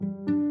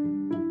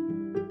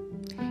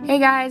Hey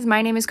guys,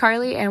 my name is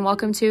Karley and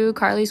welcome to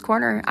Karley's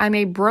Korner. I'm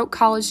a broke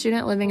college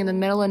student living in the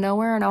middle of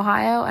nowhere in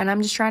Ohio, and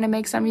I'm just trying to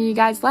make some of you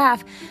guys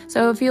laugh.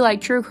 So if you like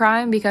true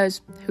crime,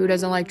 because who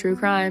doesn't like true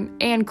crime,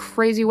 and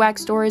crazy whack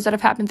stories that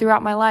have happened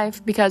throughout my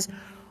life, because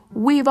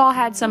we've all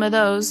had some of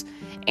those,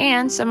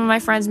 and some of my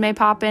friends may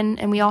pop in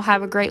and we all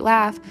have a great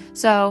laugh.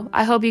 So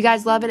I hope you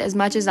guys love it as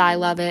much as I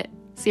love it.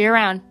 See you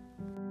around.